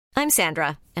I'm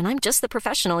Sandra, and I'm just the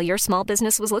professional your small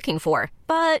business was looking for.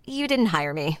 But you didn't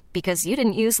hire me because you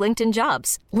didn't use LinkedIn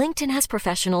Jobs. LinkedIn has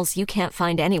professionals you can't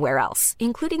find anywhere else,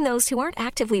 including those who aren't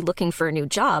actively looking for a new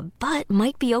job, but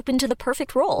might be open to the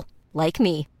perfect role, like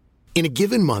me. In a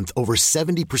given month, over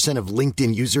 70% of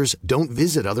LinkedIn users don't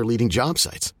visit other leading job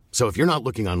sites. So if you're not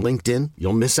looking on LinkedIn,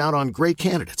 you'll miss out on great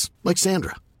candidates like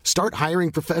Sandra. Start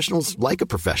hiring professionals like a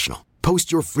professional.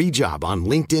 Post your free job on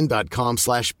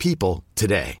linkedin.com/people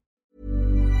today.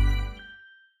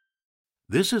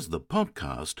 This is the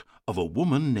podcast of a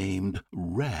woman named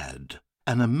Rad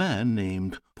and a man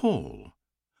named Paul.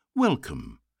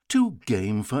 Welcome to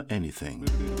Game for Anything.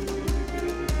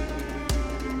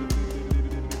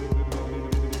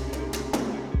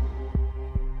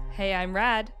 Hey, I'm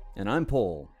Rad. And I'm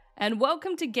Paul. And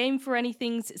welcome to Game for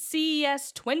Anything's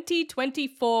CES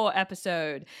 2024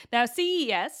 episode. Now,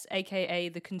 CES, aka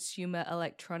the Consumer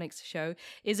Electronics Show,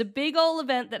 is a big ol'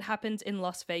 event that happens in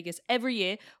Las Vegas every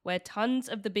year where tons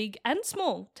of the big and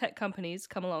small tech companies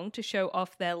come along to show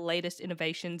off their latest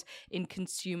innovations in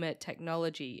consumer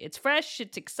technology. It's fresh,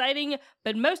 it's exciting,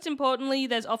 but most importantly,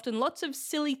 there's often lots of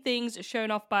silly things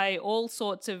shown off by all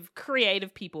sorts of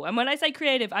creative people. And when I say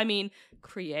creative, I mean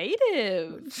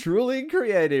creative. Truly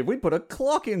creative. We put a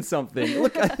clock in something.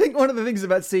 Look, I think one of the things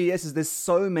about CES is there's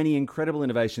so many incredible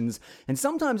innovations, and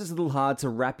sometimes it's a little hard to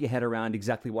wrap your head around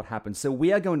exactly what happens. So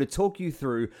we are going to talk you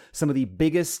through some of the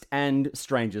biggest and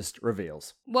strangest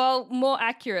reveals. Well, more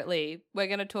accurately, we're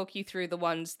going to talk you through the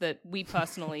ones that we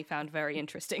personally found very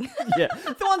interesting. Yeah,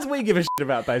 the ones we give a shit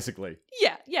about, basically.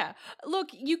 Yeah. Look,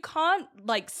 you can't,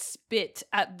 spit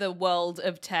at the world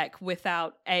of tech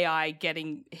without AI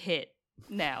getting hit.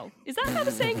 Now, is that how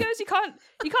the saying goes? You can't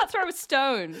throw a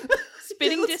stone.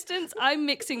 Spitting distance. I'm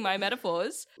mixing my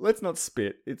metaphors. Let's not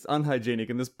spit. It's unhygienic,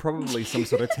 and there's probably some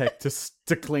sort of tech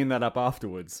to clean that up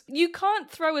afterwards. You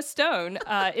can't throw a stone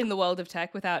in the world of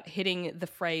tech without hitting the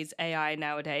phrase AI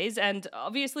nowadays. And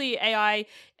obviously, AI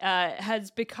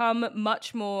has become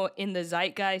much more in the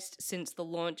zeitgeist since the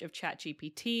launch of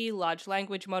ChatGPT, large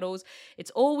language models.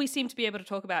 It's all we seem to be able to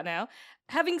talk about now.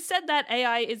 Having said that,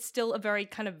 AI is still a very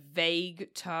kind of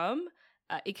vague term.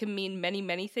 It can mean many,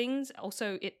 many things.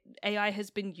 Also, AI has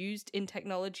been used in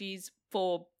technologies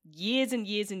for years and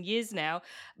years and years now,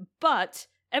 but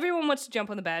everyone wants to jump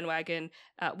on the bandwagon,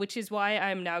 which is why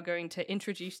I'm now going to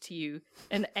introduce to you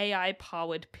an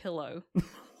AI-powered pillow.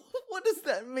 What does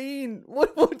that mean?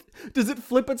 What does it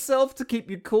flip itself to keep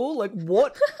you cool? Like,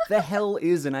 what the hell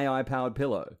is an AI-powered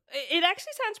pillow? It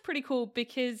actually sounds pretty cool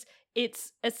because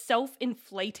it's a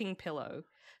self-inflating pillow.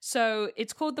 So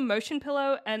it's called the Motion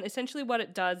Pillow, and essentially what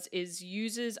it does is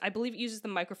I believe it uses the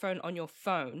microphone on your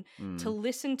phone to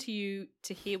listen to you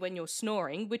to hear when you're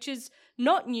snoring, which is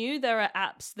not new. There are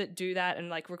apps that do that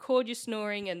and record your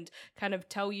snoring and kind of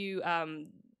tell you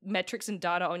metrics and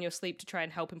data on your sleep to try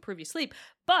and help improve your sleep.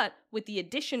 But with the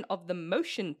addition of the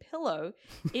Motion Pillow,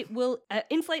 it will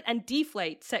inflate and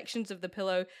deflate sections of the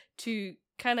pillow to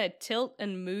kind of tilt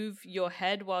and move your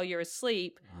head while you're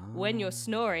asleep when you're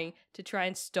snoring to try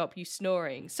and stop you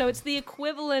snoring. So it's the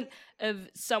equivalent of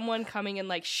someone coming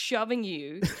and shoving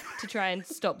you to try and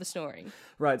stop the snoring.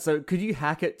 Right, so could you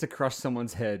hack it to crush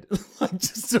someone's head?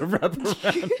 Just to wrap around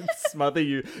and smother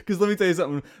you? Because let me tell you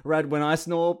something, Rad, when I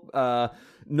snore,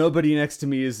 nobody next to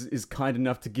me is kind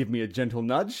enough to give me a gentle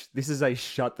nudge. This is a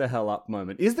shut the hell up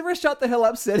moment. Is there a shut the hell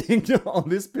up setting on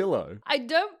this pillow? I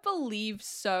don't believe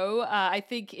so. I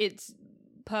think its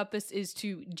purpose is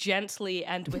to gently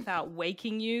and without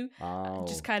waking you,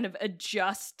 just kind of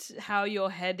adjust how your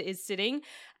head is sitting.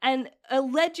 And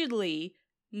allegedly,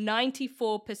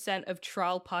 94% of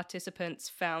trial participants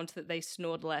found that they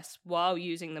snored less while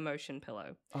using the Motion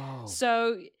Pillow.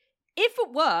 So if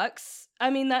it works, I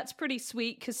mean, that's pretty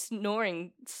sweet because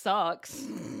snoring sucks,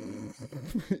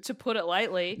 to put it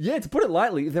lightly. Yeah, to put it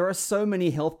lightly, there are so many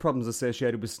health problems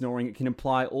associated with snoring. It can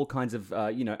imply all kinds of,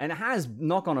 and it has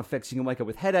knock-on effects. You can wake up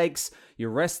with headaches, you're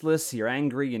restless, you're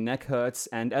angry, your neck hurts.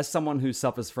 And as someone who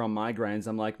suffers from migraines,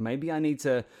 I'm like, maybe I need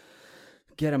to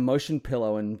get a Motion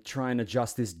Pillow and try and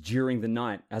adjust this during the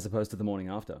night as opposed to the morning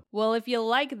after. Well, if you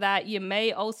like that, you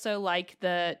may also like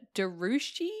the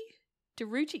Darushi.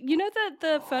 You know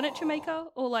the furniture maker?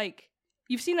 Or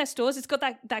you've seen their stores? It's got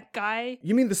that guy.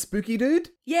 You mean the spooky dude?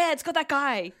 Yeah, it's got that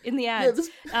guy in the ads.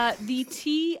 The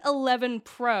T11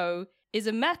 Pro is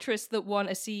a mattress that won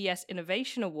a CES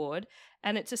Innovation Award,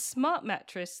 and it's a smart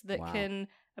mattress that can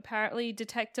apparently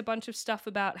detect a bunch of stuff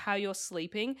about how you're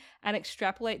sleeping and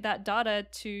extrapolate that data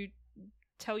to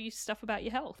tell you stuff about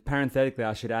your health. Parenthetically,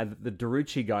 I should add that the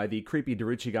Darucci guy, the creepy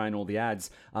Darucci guy in all the ads,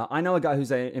 I know a guy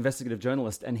who's an investigative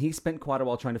journalist, and he spent quite a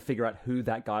while trying to figure out who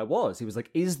that guy was. He was like,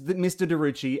 is the Mr.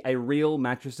 Darucci a real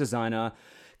mattress designer?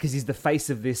 Because he's the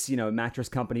face of this, mattress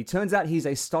company. Turns out he's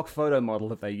a stock photo model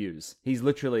that they use.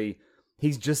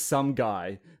 He's just some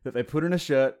guy that they put in a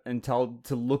shirt and told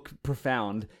to look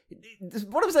profound.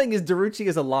 What I'm saying is Darucci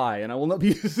is a lie, and I will not be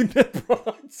using their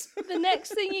products. The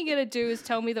next thing you're going to do is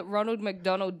tell me that Ronald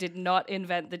McDonald did not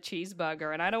invent the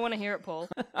cheeseburger, and I don't want to hear it, Paul.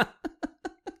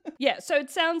 Yeah, so it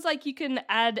sounds like you can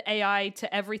add AI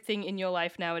to everything in your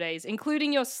life nowadays,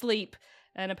 including your sleep.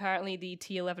 And apparently the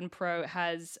T11 Pro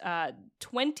has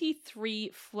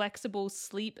 23 flexible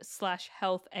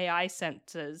sleep/health AI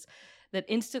sensors that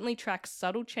instantly tracks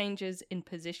subtle changes in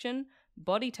position,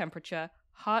 body temperature,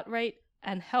 heart rate,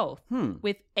 and health,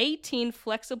 with 18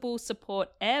 flexible support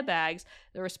airbags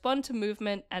that respond to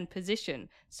movement and position,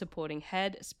 supporting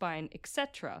head, spine,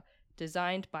 etc.,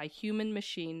 designed by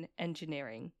human-machine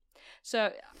engineering.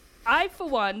 So I, for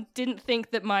one, didn't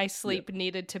think that my sleep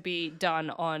needed to be done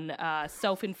on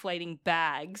self-inflating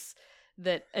bags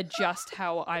that adjust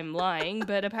how I'm lying,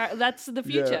 but apparently that's the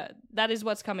future. Yeah. That is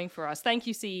what's coming for us. Thank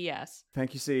you, CES.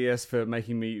 Thank you, CES, for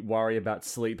making me worry about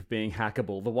sleep being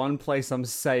hackable. The one place I'm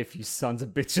safe, you sons of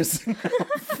bitches.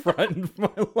 I'm frightened for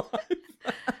my life.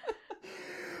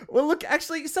 Well, look,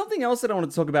 actually, something else that I want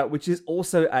to talk about, which is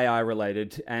also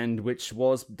AI-related, and which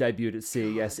was debuted at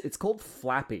CES, it's called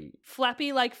Flappy.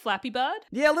 Flappy like Flappy Bird?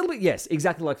 Yeah, a little bit, yes,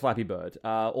 exactly like Flappy Bird.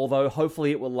 Although,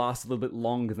 hopefully, it will last a little bit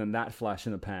longer than that flash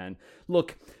in the pan.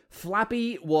 Look,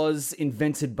 Flappy was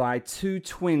invented by two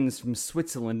twins from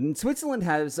Switzerland, and Switzerland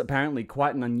has apparently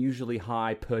quite an unusually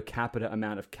high per capita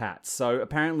amount of cats. So,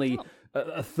 apparently...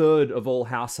 A third of all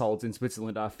households in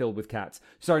Switzerland are filled with cats.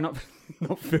 Sorry, not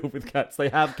filled with cats. They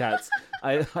have cats.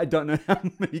 I don't know how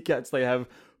many cats they have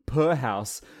per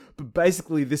house. But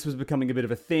basically, this was becoming a bit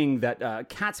of a thing that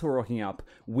cats were rocking up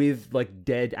with like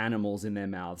dead animals in their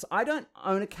mouths. I don't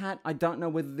own a cat. I don't know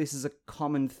whether this is a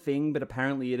common thing, but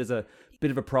apparently it is a bit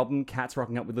of a problem. Cats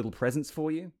rocking up with little presents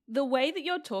for you. The way that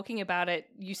you're talking about it,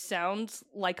 you sound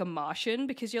like a Martian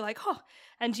because you're like,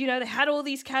 and they had all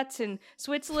these cats in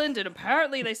Switzerland and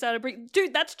apparently they started bringing...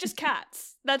 Dude, that's just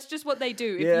cats. That's just what they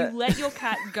do. If you let your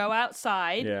cat go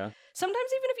outside... Yeah. Sometimes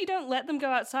even if you don't let them go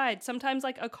outside, sometimes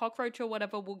like a cockroach or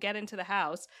whatever will get into the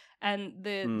house and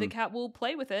the cat will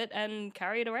play with it and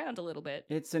carry it around a little bit.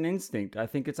 It's an instinct. I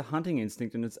think it's a hunting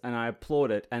instinct and I applaud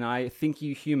it. And I think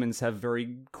you humans have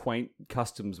very quaint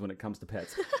customs when it comes to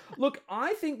pets. Look,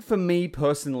 I think for me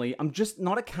personally, I'm just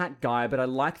not a cat guy, but I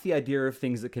like the idea of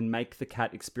things that can make the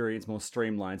cat experience more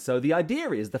streamlined. So the idea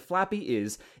is, the Flappy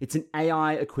it's an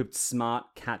AI-equipped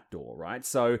smart cat door, right?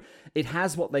 So it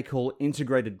has what they call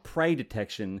integrated prey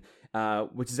detection,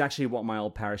 which is actually what my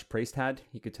old parish priest had.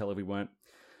 He could tell if we weren't.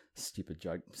 Stupid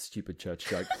joke. Stupid church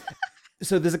joke.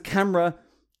 So there's a camera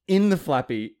in the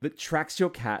Flappy that tracks your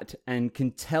cat and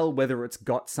can tell whether it's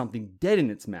got something dead in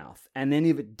its mouth. And then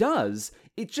if it does,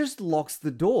 it just locks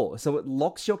the door. So it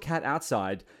locks your cat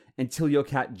outside until your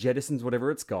cat jettisons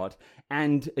whatever it's got.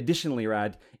 And additionally,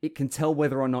 Rad, it can tell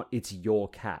whether or not it's your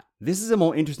cat. This is a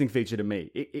more interesting feature to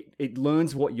me. It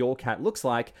learns what your cat looks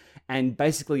like and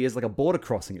basically is like a border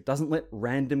crossing. It doesn't let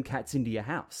random cats into your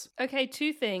house. Okay,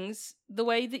 two things. The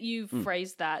way that you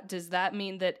phrased that, does that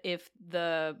mean that if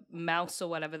the mouse or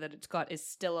whatever that it's got is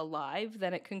still alive,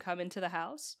 then it can come into the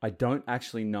house? I don't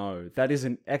actually know. That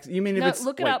isn't... You mean if no, it's...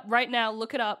 look it up right now.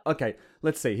 Look it up. Okay,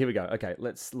 let's see. Here we go. Okay,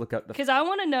 let's look up the... Because I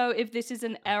want to know if this is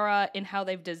an error in how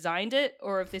they've designed it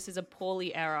or if this is a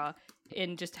poorly error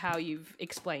in just how you've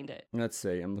explained it. Let's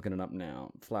see. I'm looking it up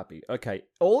now. Flappy. Okay.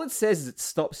 All it says is it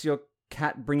stops your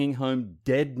cat bringing home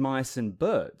dead mice and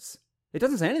birds. It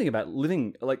doesn't say anything about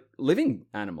living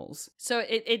animals. So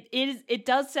it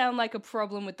does sound like a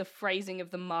problem with the phrasing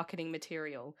of the marketing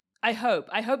material. I hope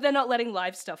they're not letting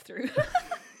live stuff through.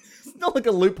 It's not like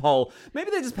a loophole.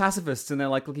 Maybe they're just pacifists and they're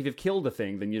like, look, if you've killed a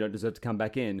thing, then you don't deserve to come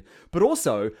back in. But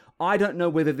also, I don't know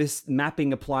whether this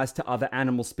mapping applies to other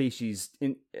animal species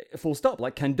in full stop.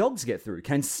 Like, can dogs get through?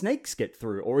 Can snakes get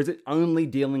through? Or is it only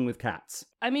dealing with cats?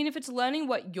 I mean, if it's learning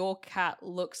what your cat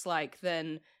looks like,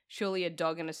 then surely a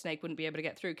dog and a snake wouldn't be able to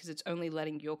get through because it's only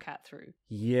letting your cat through.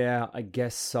 Yeah, I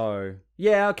guess so.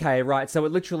 Yeah, okay, right. So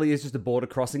it literally is just a border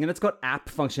crossing and it's got app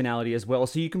functionality as well.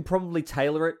 So you can probably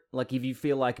tailor it. Like if you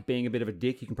feel like being a bit of a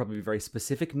dick, you can probably be very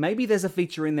specific. Maybe there's a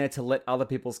feature in there to let other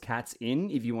people's cats in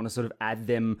if you want to sort of add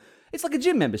them. It's like a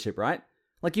gym membership, right?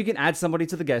 Like you can add somebody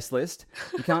to the guest list.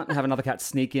 You can't have another cat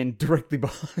sneak in directly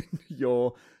behind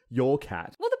your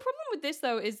cat. Well, the problem with this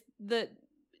though is that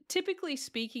typically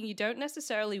speaking, you don't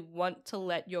necessarily want to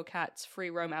let your cats free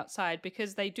roam outside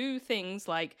because they do things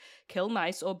like kill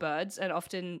mice or birds, and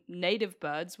often native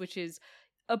birds, which is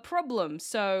a problem.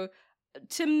 So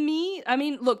to me, I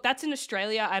mean, look, that's in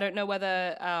Australia. I don't know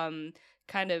whether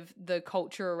kind of the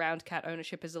culture around cat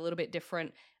ownership is a little bit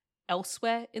different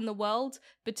elsewhere in the world.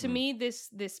 But to me,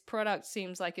 this product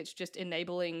seems like it's just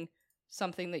enabling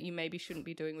something that you maybe shouldn't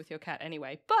be doing with your cat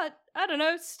anyway. But I don't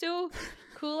know, still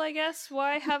cool, I guess.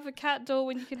 Why have a cat door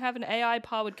when you can have an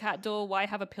AI-powered cat door? Why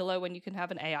have a pillow when you can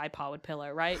have an AI-powered pillow,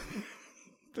 right?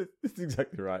 That's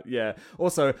exactly right. Yeah.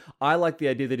 Also, I like the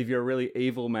idea that if you're a really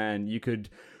evil man, you could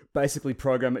basically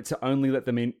program it to only let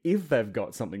them in if they've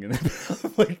got something in their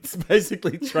mouth. Like, it's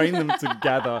basically train them to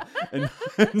gather and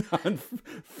hunt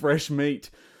fresh meat.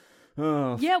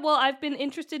 Oh. Yeah, well, I've been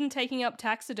interested in taking up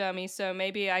taxidermy, so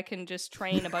maybe I can just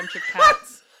train a bunch of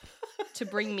cats to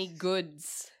bring me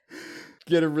goods.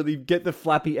 Get the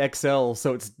Flappy XL,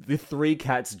 so it's the 3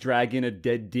 cats drag in a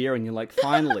dead deer, and you're like,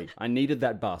 finally, I needed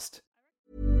that bust.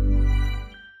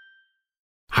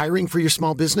 Hiring for your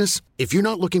small business? If you're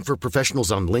not looking for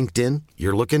professionals on LinkedIn,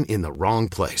 you're looking in the wrong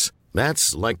place.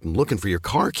 That's like looking for your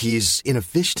car keys in a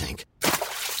fish tank.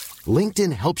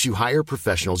 LinkedIn helps you hire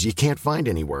professionals you can't find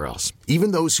anywhere else,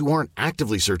 even those who aren't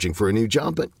actively searching for a new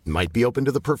job but might be open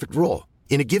to the perfect role.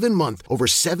 In a given month, over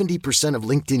 70% of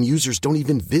LinkedIn users don't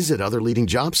even visit other leading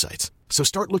job sites. So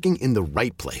start looking in the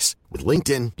right place. With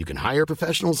LinkedIn, you can hire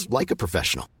professionals like a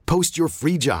professional. Post your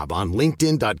free job on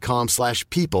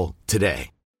linkedin.com/people today.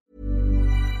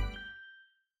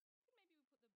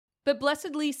 But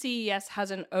blessedly, CES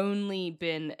hasn't only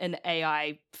been an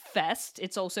AI fest.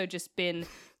 It's also just been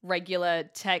regular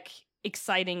tech,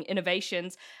 exciting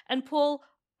innovations. And Paul,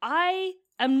 I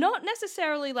am not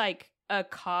necessarily like a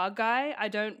car guy. I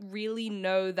don't really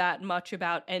know that much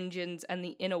about engines and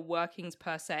the inner workings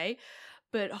per se.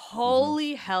 But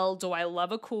holy hell, do I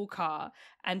love a cool car.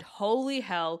 And holy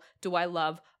hell, do I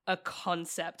love a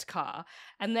concept car.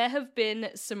 And there have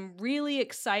been some really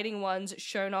exciting ones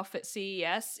shown off at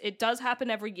CES. It does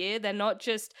happen every year. They're not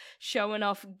just showing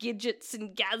off gadgets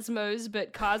and gazmos,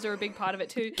 but cars are a big part of it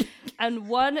too. And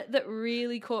one that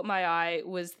really caught my eye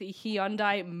was the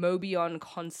Hyundai Mobion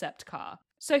concept car.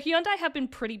 So Hyundai have been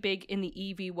pretty big in the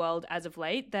EV world as of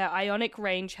late. Their Ioniq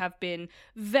range have been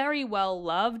very well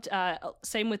loved,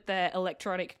 same with their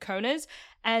electronic Konas.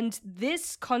 And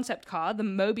this concept car, the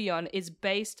Mobion, is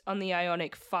based on the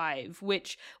Ioniq 5,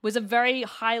 which was a very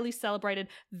highly celebrated,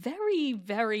 very,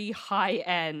 very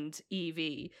high-end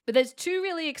EV. But there's 2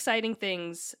 really exciting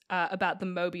things about the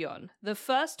Mobion. The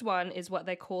first one is what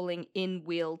they're calling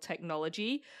in-wheel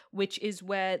technology, which is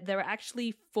where there are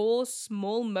actually 4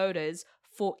 small motors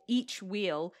for each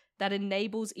wheel that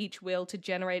enables each wheel to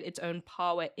generate its own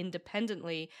power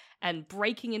independently and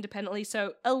braking independently.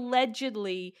 So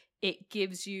allegedly, it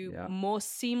gives you more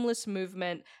seamless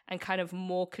movement and kind of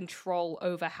more control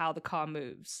over how the car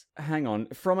moves. Hang on.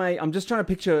 I'm just trying to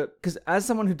picture, because as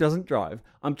someone who doesn't drive,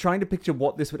 I'm trying to picture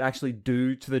what this would actually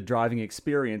do to the driving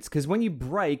experience. Because when you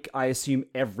brake, I assume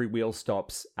every wheel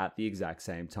stops at the exact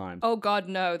same time. Oh God,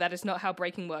 no, that is not how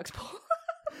braking works, Paul.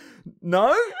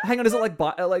 No? Hang on, is it like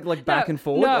back and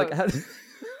forward? No. Like, how...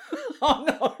 Oh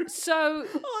no.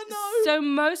 So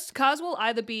most cars will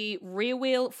either be rear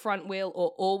wheel, front wheel, or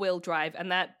all-wheel drive,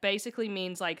 and that basically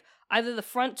means like either the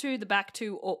front 2, the back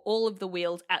 2, or all of the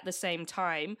wheels at the same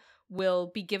time will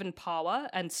be given power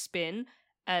and spin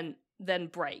and then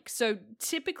brake. So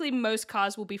typically most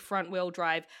cars will be front wheel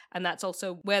drive, and that's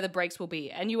also where the brakes will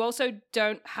be. And you also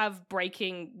don't have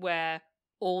braking where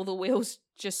all the wheels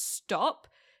just stop,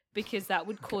 because that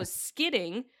would cause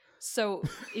skidding. So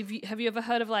have you ever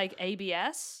heard of like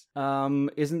ABS?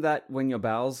 Isn't that when your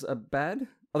bowels are bad?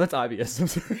 Oh, that's IBS. I'm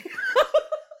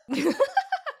sorry.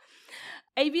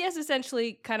 ABS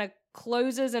essentially kind of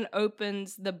closes and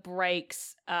opens the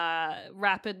brakes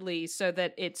rapidly so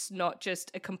that it's not just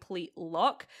a complete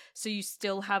lock. So you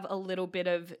still have a little bit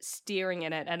of steering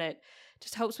in it, and it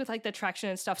just helps with like the traction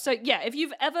and stuff. So yeah, if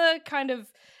you've ever kind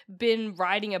of been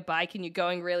riding a bike and you're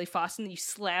going really fast and you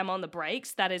slam on the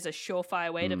brakes, that is a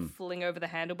surefire way to fling over the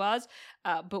handlebars.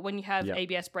 But when you have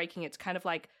ABS braking, it's kind of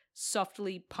like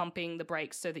softly pumping the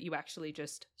brakes so that you actually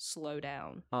just slow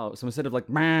down. Oh, so instead of like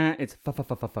meh, it's fa.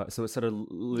 So it's sort of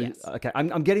Yes. Okay.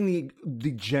 I'm getting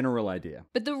the general idea.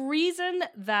 But the reason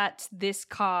that this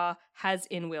car has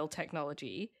in-wheel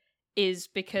technology is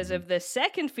because of the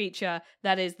second feature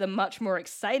that is the much more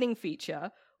exciting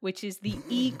feature, which is the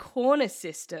e-corner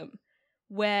system,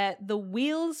 where the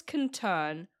wheels can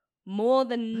turn more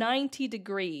than 90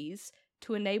 degrees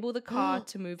to enable the car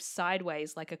to move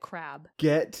sideways like a crab.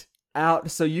 Get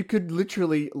out, so you could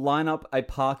literally line up a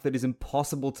park that is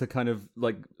impossible to kind of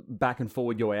like back and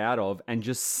forward your way out of and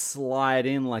just slide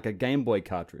in like a Game Boy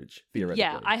cartridge, theoretically.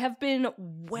 Yeah, I have been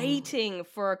waiting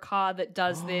for a car that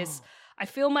does this. I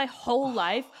feel my whole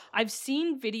life. I've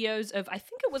seen videos of, I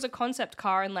think it was a concept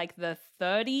car in like the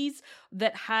 30s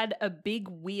that had a big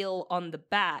wheel on the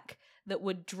back that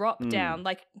would drop down,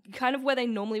 like kind of where they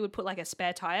normally would put like a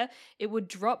spare tire. It would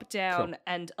drop down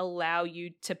and allow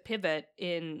you to pivot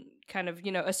in kind of,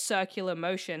 you know, a circular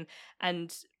motion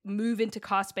and move into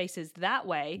car spaces that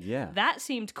way. Yeah. That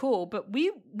seemed cool, but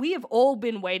we have all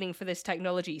been waiting for this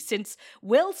technology since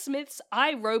Will Smith's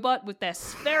iRobot with their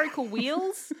spherical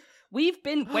wheels. We've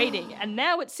been waiting, and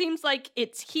now it seems like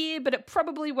it's here, but it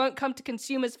probably won't come to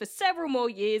consumers for several more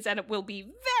years, and it will be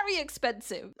very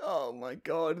expensive. Oh my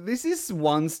god, this is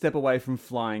one step away from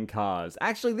flying cars.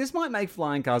 Actually, this might make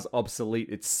flying cars obsolete.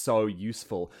 It's so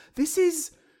useful. This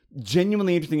is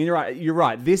genuinely interesting, and you're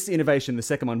right. This innovation, the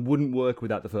second one, wouldn't work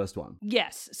without the first one.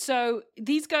 Yes, so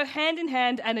these go hand in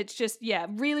hand, and it's just, yeah,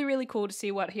 really, really cool to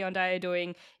see what Hyundai are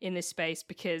doing in this space,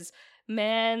 because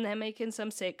man, they're making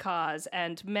some sick cars,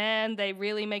 and man, they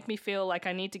really make me feel like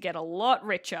I need to get a lot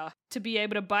richer to be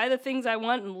able to buy the things I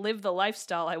want and live the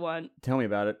lifestyle I want. Tell me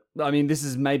about it. I mean, this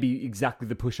is maybe exactly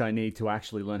the push I need to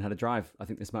actually learn how to drive. I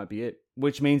think this might be it,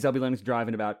 which means I'll be learning to drive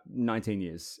in about 19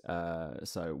 years.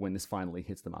 So when this finally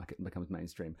hits the market and becomes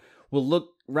mainstream. Well,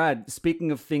 look, Rad,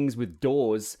 speaking of things with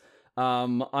doors,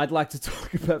 I'd like to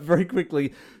talk about very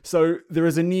quickly. So there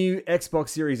is a new Xbox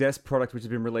Series S product which has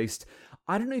been released.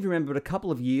 I don't even remember, but a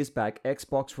couple of years back,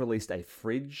 Xbox released a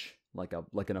fridge, like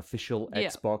an official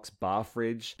Xbox bar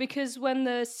fridge. Because when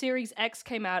the Series X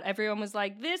came out, everyone was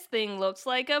like, this thing looks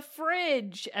like a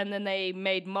fridge. And then they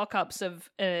made mock-ups of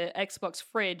an Xbox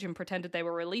fridge and pretended they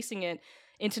were releasing it.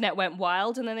 Internet went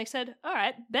wild, and then they said, all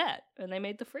right, bet. And they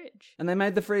made the fridge.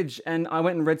 And I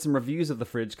went and read some reviews of the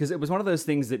fridge, because it was one of those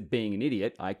things that, being an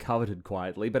idiot, I coveted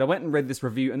quietly. But I went and read this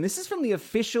review, and this is from the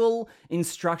official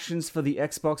instructions for the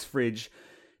Xbox fridge.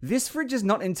 This fridge is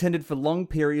not intended for long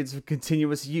periods of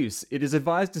continuous use. It is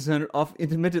advised to turn it off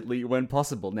intermittently when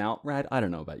possible. Now, Rad, I don't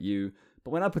know about you,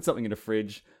 but when I put something in a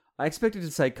fridge, I expect it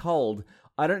to say cold.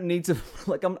 I don't need to,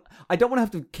 I don't want to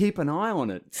have to keep an eye on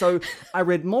it. So I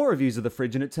read more reviews of the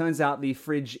fridge, and it turns out the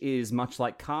fridge is, much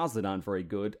like cars that aren't very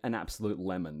good, an absolute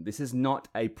lemon. This is not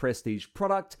a prestige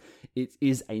product. It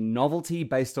is a novelty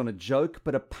based on a joke,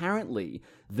 but apparently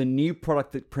the new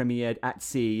product that premiered at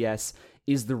CES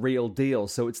is the real deal.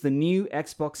 So it's the new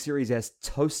Xbox Series S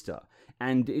toaster,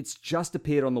 and it's just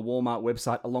appeared on the Walmart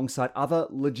website alongside other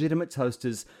legitimate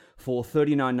toasters for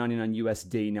 $39.99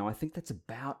 USD. Now, I think that's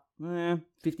about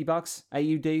 $50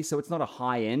 AUD, so it's not a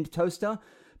high-end toaster,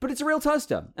 but it's a real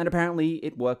toaster, and apparently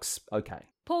it works okay.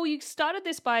 Paul, you started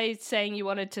this by saying you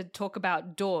wanted to talk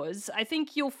about doors. I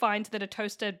think you'll find that a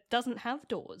toaster doesn't have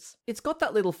doors. It's got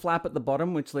that little flap at the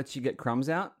bottom which lets you get crumbs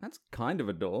out. That's kind of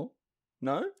a door.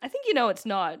 No? I think you know it's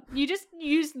not. You just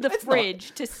used the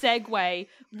fridge to segue.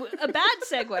 A bad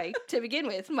segue to begin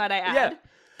with, might I add. Yeah.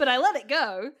 But I let it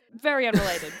go. Very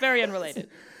unrelated. Very unrelated.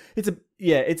 It's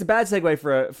a bad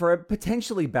segue for a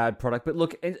potentially bad product. But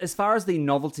look, as far as the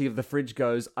novelty of the fridge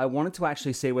goes, I wanted to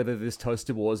actually see whether this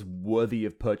toaster was worthy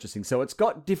of purchasing. So it's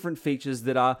got different features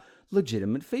that are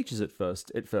legitimate features at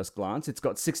first glance. It's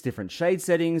got 6 different shade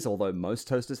settings, although most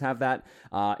toasters have that.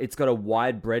 It's got a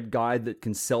wide bread guide that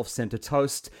can self-center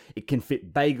toast. It can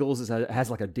fit bagels. It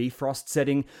has like a defrost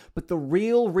setting. But the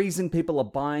real reason people are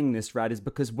buying this, Rad, is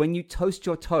because when you toast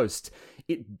your toast,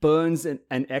 it burns an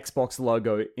Xbox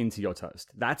logo into your toast.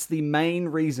 That's the main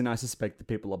reason I suspect that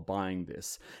people are buying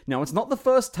this. Now, it's not the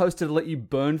first toaster to let you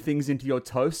burn things into your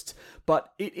toast,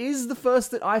 but it is the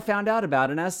first that I found out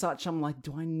about, and as such, I'm like,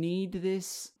 do I need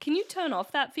this? Can you turn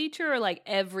off that feature, or like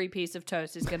every piece of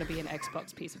toast is going to be an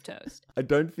Xbox piece of toast? I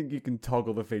don't think you can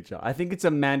toggle the feature. I think it's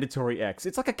a mandatory X.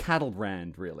 It's like a cattle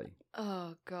brand, really.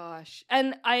 Oh, gosh.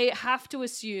 And I have to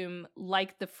assume,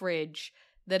 like the fridge,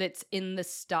 that it's in the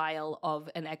style of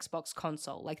an Xbox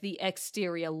console. Like the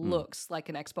exterior looks like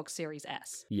an Xbox Series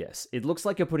S. Yes, it looks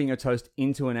like you're putting your toast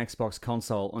into an Xbox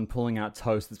console and pulling out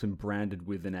toast that's been branded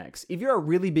with an X. If you're a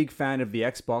really big fan of the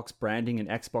Xbox branding and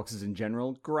Xboxes in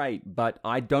general, great, but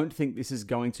I don't think this is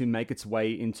going to make its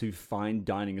way into fine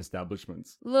dining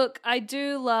establishments. Look, I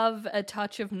do love a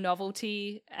touch of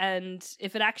novelty, and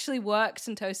if it actually works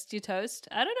and toasts your toast,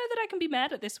 I don't know that I can be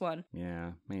mad at this one.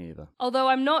 Yeah, me either. Although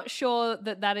I'm not sure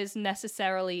that is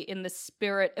necessarily in the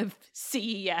spirit of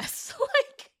CES.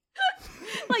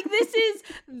 like this is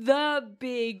the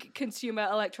big consumer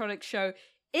electronics show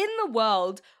in the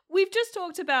world. We've just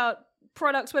talked about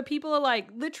products where people are like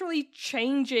literally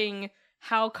changing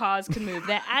how cars can move.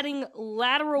 They're adding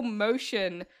lateral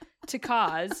motion to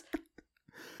cars.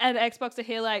 And Xbox are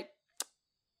here like,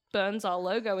 burns our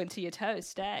logo into your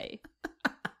toast, eh?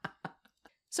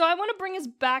 So I want to bring us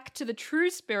back to the true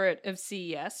spirit of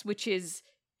CES, which is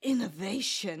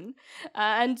innovation,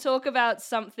 and talk about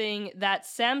something that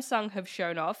Samsung have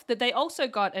shown off that they also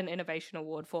got an innovation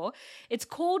award for. It's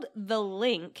called The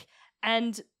Link,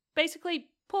 and basically,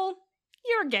 Paul,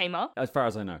 you're a gamer. As far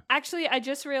as I know. Actually, I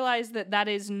just realized that that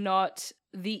is not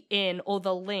the in or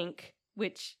the link,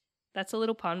 which that's a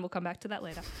little pun. We'll come back to that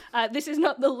later. This is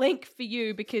not the link for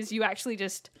you because you actually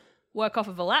just work off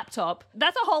of a laptop.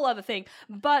 That's a whole other thing.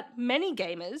 But many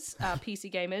gamers,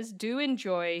 PC gamers, do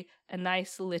enjoy a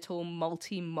nice little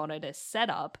multi-monitor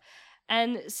setup.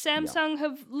 And Samsung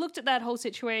have looked at that whole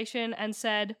situation and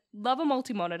said, love a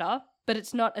multi-monitor, but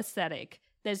it's not aesthetic.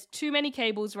 There's too many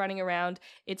cables running around.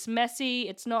 It's messy.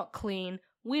 It's not clean.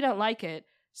 We don't like it.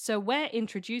 So we're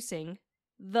introducing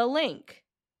the Link.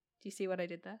 Do you see what I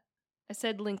did there? I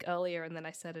said Link earlier and then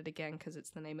I said it again because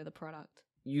it's the name of the product.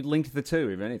 You linked the two,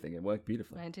 if anything. It worked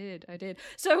beautifully. I did.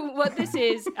 So what this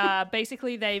is,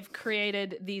 basically they've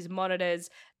created these monitors.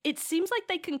 It seems like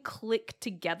they can click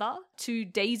together to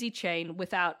daisy chain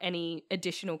without any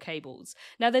additional cables.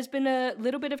 Now, there's been a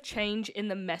little bit of change in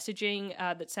the messaging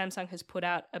that Samsung has put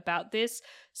out about this.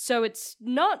 So it's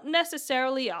not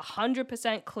necessarily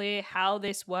 100% clear how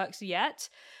this works yet.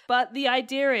 But the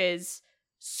idea is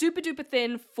super duper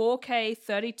thin 4K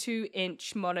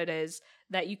 32-inch monitors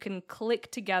that you can click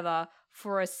together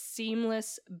for a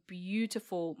seamless,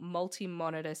 beautiful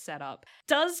multi-monitor setup.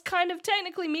 Does kind of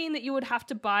technically mean that you would have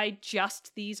to buy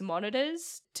just these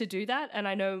monitors to do that. And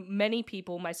I know many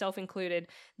people, myself included,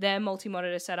 their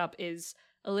multi-monitor setup is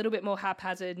a little bit more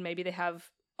haphazard. Maybe they have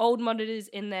old monitors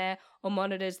in there or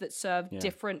monitors that serve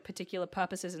different particular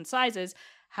purposes and sizes.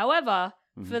 However,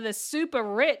 for the super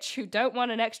rich who don't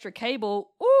want an extra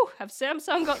cable, have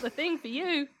Samsung got the thing for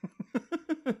you.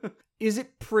 Is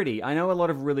it pretty? I know a lot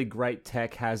of really great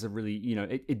tech has a really,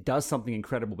 it does something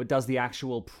incredible, but does the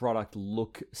actual product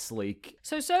look sleek?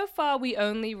 So far we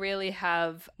only really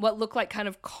have what look like kind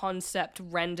of concept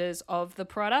renders of the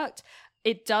product.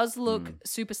 It does look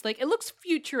super sleek. It looks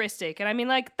futuristic. And I mean,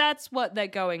 like, that's what they're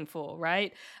going for,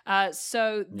 right?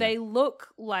 They look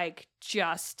like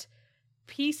just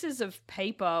pieces of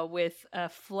paper with a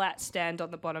flat stand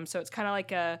on the bottom. So it's kind of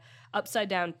like a upside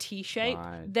down T shape.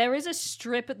 Right. There is a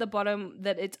strip at the bottom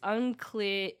that it's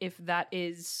unclear if that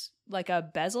is like a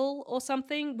bezel or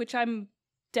something, which I'm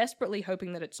desperately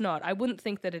hoping that it's not. I wouldn't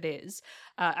think that it is.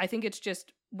 I think it's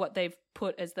just what they've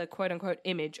put as the quote unquote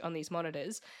image on these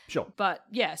monitors. Sure. But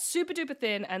yeah, super duper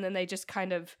thin, and then they just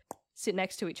kind of sit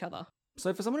next to each other.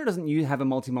 So for someone who doesn't have a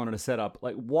multi-monitor setup,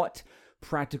 like, what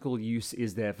practical use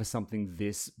is there for something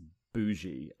this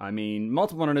bougie? I mean,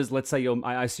 multiple monitors, let's say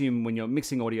I assume when you're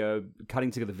mixing audio,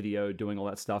 cutting together video, doing all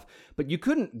that stuff, but you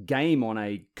couldn't game on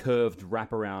a curved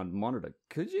wraparound monitor,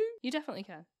 could you? You definitely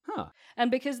can. Huh.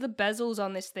 And because the bezels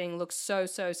on this thing look so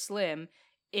slim,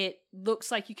 it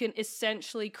looks like you can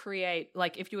essentially create,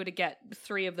 like if you were to get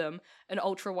 3 of them, an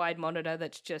ultra-wide monitor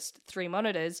that's just 3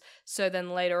 monitors, so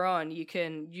then later on you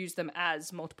can use them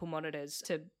as multiple monitors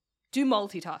to do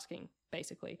multitasking,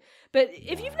 basically. But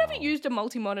if you've never used a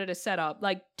multi-monitor setup,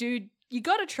 like, dude, you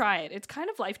gotta try it. It's kind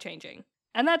of life-changing.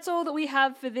 And that's all that we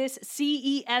have for this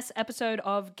CES episode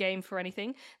of Game for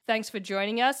Anything. Thanks for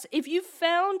joining us. If you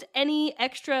found any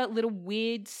extra little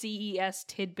weird CES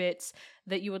tidbits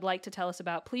that you would like to tell us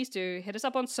about, please do hit us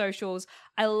up on socials.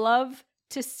 I love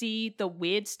to see the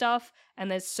weird stuff,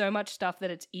 and there's so much stuff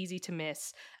that it's easy to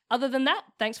miss. Other than that,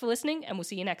 thanks for listening, and we'll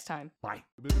see you next time. Bye.